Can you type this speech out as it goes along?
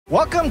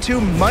Welcome to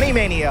Money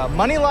Mania,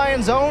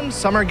 MoneyLion's own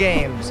summer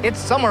games. It's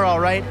summer, all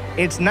right.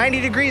 It's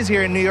 90 degrees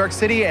here in New York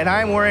City, and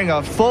I'm wearing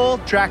a full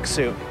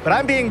tracksuit. But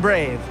I'm being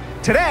brave.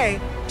 Today,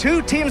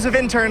 2 teams of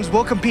interns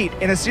will compete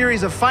in a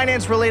series of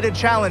finance-related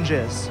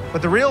challenges.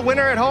 But the real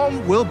winner at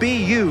home will be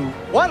you.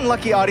 One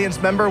lucky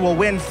audience member will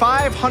win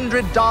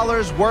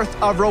 $500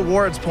 worth of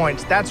rewards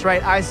points. That's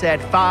right, I said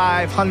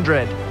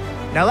 500.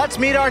 Now let's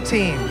meet our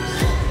teams.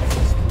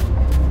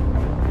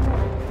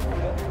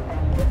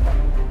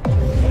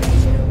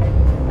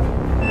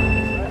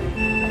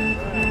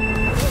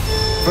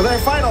 For their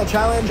final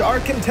challenge, our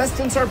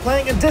contestants are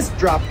playing a disc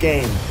drop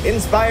game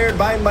inspired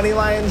by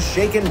MoneyLion's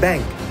Shake and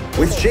Bank.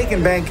 With Shake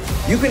and Bank,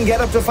 you can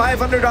get up to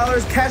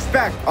 $500 cash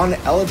back on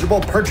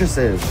eligible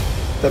purchases.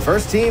 The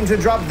first team to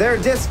drop their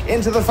disc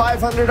into the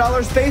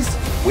 $500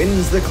 space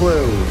wins the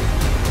clue.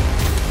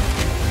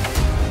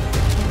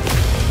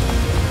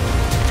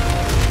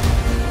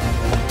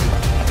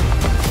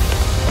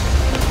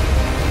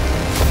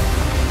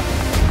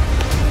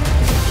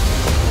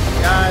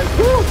 Guys,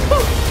 woo!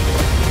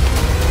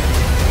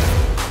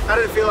 How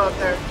did it feel out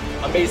there?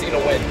 Amazing to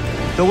win.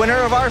 The winner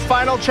of our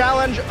final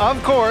challenge,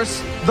 of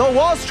course, the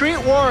Wall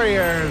Street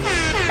Warriors.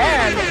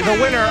 And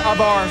the winner of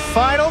our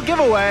final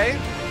giveaway,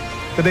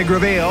 the big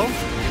reveal,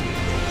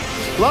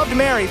 Loved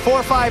Mary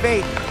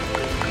 458.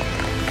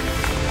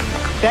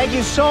 Thank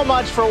you so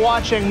much for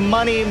watching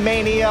Money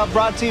Mania,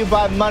 brought to you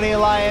by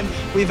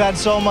MoneyLion. We've had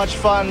so much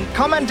fun.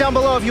 Comment down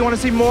below if you want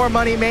to see more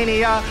Money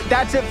Mania.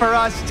 That's it for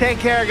us. Take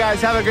care,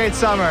 guys. Have a great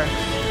summer.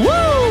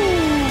 Woo!